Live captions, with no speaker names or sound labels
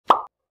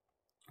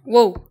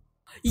Whoa.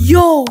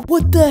 Yo,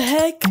 what the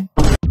heck?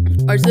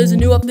 Alright, so there's a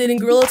new update in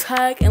Gorilla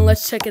Tag, and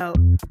let's check it out.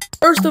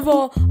 First of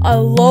all, I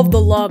love the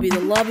lobby. The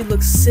lobby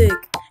looks sick.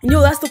 And yo,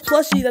 that's the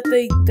plushie that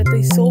they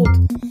sold.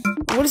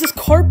 What is this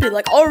carpet?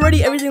 Like,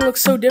 already everything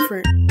looks so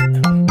different. Yo,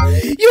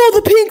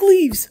 the pink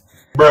leaves!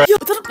 Bruh. Yo,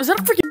 is that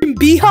a freaking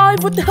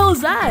beehive? What the hell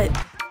is that?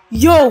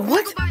 Yo,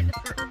 what?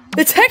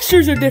 The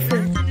textures are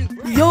different.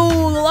 Yo,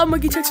 the lava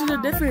monkey textures are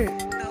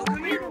different.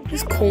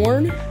 There's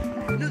corn.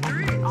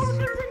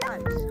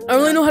 I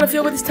don't really know how to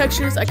feel about these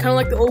textures. I kind of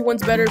like the old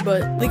ones better,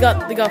 but they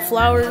got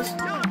flowers.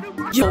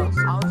 Yo,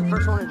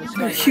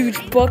 a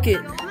huge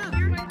bucket.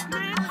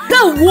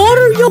 That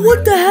water? Yo,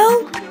 what the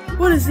hell?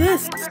 What is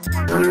this?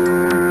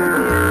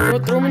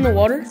 Throw them in the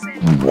water?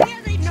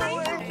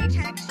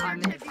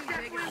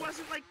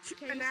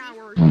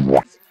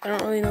 I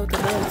don't really know what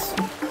that is.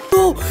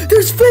 Oh,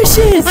 there's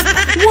fishes!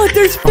 What?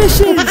 There's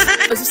fishes!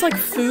 Is this like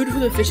food for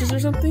the fishes or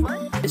something?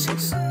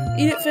 Fishes.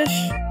 Eat it,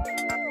 fish.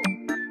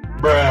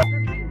 Bruh.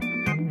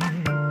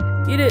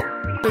 Eat it.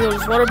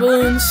 There's water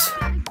balloons.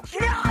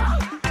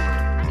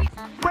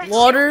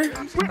 Water.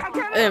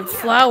 And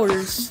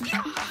flowers.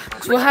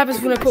 So what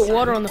happens when I put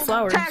water on the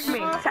flowers?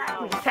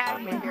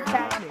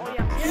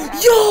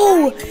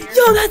 Yo!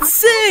 Yo, that's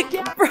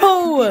sick!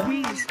 Bro!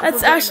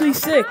 That's actually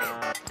sick.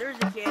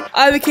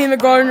 I became a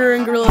gardener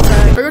in Gorilla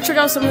Tag. We're gonna check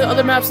out some of the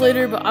other maps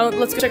later, but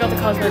let's go check out the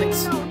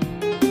cosmetics.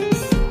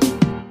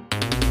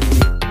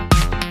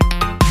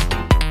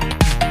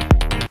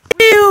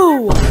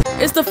 Ew!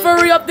 It's the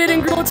furry update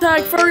in Gorilla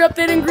Tag. Furry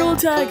update in Gorilla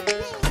Tag.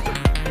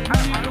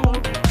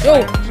 Yo!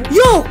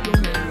 Yo!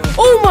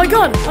 Oh my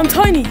god! I'm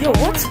tiny! Yo,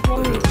 what?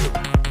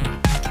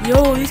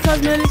 Yo, these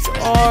cosmetics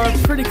are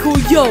pretty cool.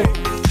 Yo!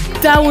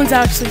 That one's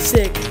actually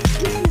sick.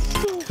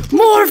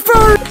 More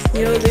fur!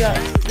 You know, they got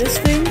this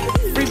thing.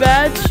 Free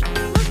badge.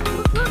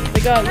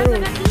 They got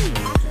little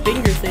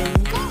finger thing.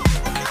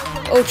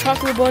 Oh,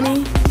 chocolate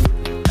bunny.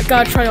 I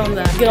gotta try on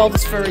that. Get all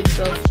this furry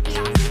stuff.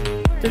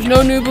 There's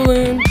no new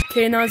balloon.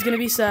 Okay, now it's gonna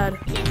be sad.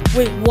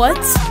 Wait, what?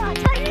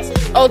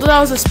 Oh, that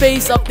was a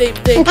space update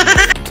thing.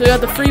 So we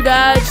got the free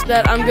badge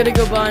that I'm gonna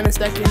go buy in a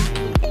second.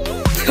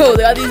 Yo,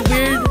 they got these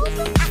weird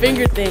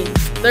finger things.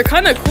 They're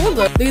kind of cool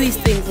though. Look at these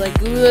things, like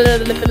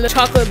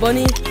chocolate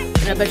bunny.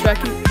 And I bet you I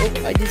can.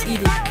 Oh, I just eat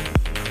it.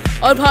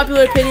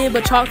 Unpopular opinion,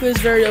 but chocolate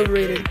is very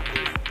overrated.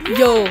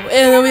 Yo, and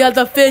then we got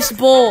the fish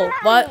bowl.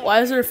 What?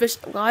 Why is there a fish?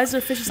 Why is there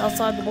fishes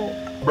outside the bowl?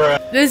 Bruh.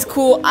 This is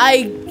cool.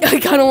 I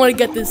kind of want to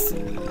get this.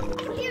 Computer,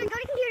 go to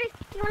computers.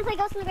 You want to play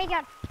Ghost in the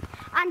Graveyard?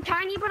 I'm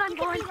tiny, but I'm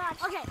bored.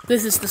 Okay.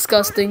 This is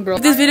disgusting, bro.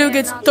 If this video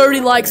gets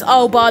 30 likes,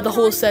 I'll buy the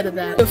whole set of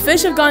that. The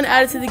fish have gotten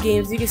added to the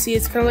games. You can see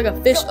it's kind of like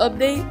a fish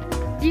update.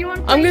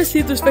 I'm gonna see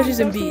if there's fishes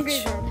in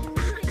beach.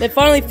 They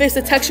finally fixed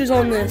the textures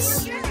on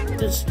this.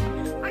 There's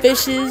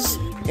fishes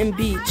in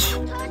beach.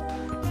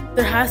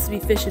 There has to be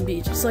fish in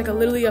beach. It's like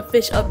literally a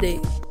fish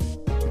update.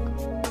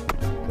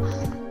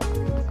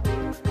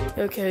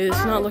 Okay,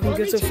 it's not looking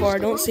good so far. I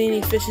don't see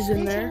any fishes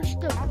in there.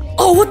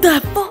 Oh, what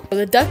the fuck?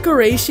 The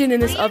decoration in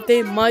this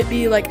update might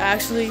be like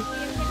actually,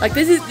 like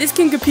this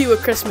can compete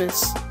with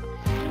Christmas.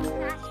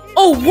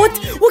 Oh, what?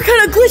 What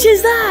kind of glitch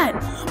is that?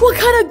 What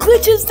kind of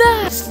glitch is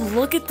that? Just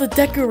look at the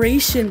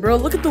decoration, bro.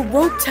 Look at the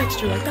rope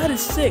texture. Like, that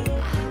is sick.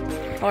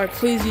 Alright,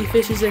 please be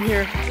fishes in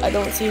here. I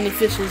don't see any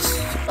fishes.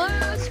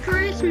 Last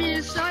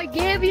Christmas, I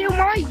gave you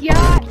my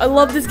yacht. I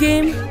love this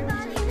game,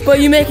 but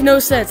you make no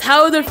sense.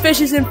 How are there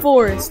fishes in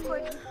forest,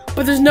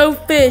 but there's no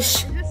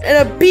fish in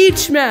a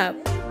beach map?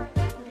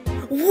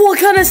 What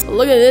kind of...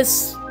 Look at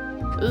this.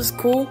 This is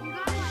cool.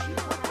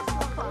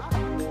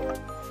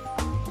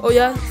 Oh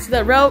yeah, see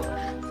that route?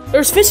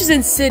 There's fishes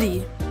in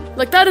city.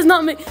 Like, that does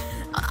not make...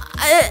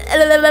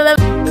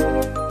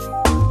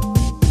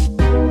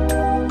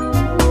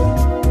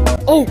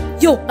 Oh,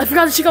 yo, I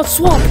forgot to check out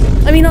swamp.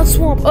 I mean, not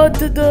swamp.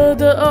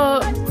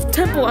 The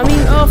temple. I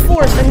mean,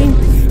 forest. I mean,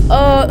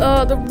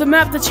 the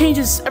map that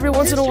changes every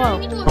once in a while.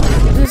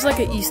 This is like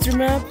an Easter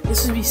map.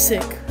 This would be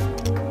sick.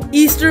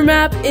 Easter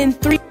map in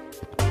 3,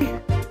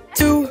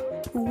 2,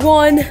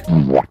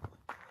 1.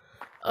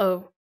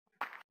 Oh.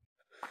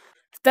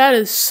 That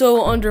is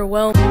so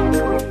underwhelming.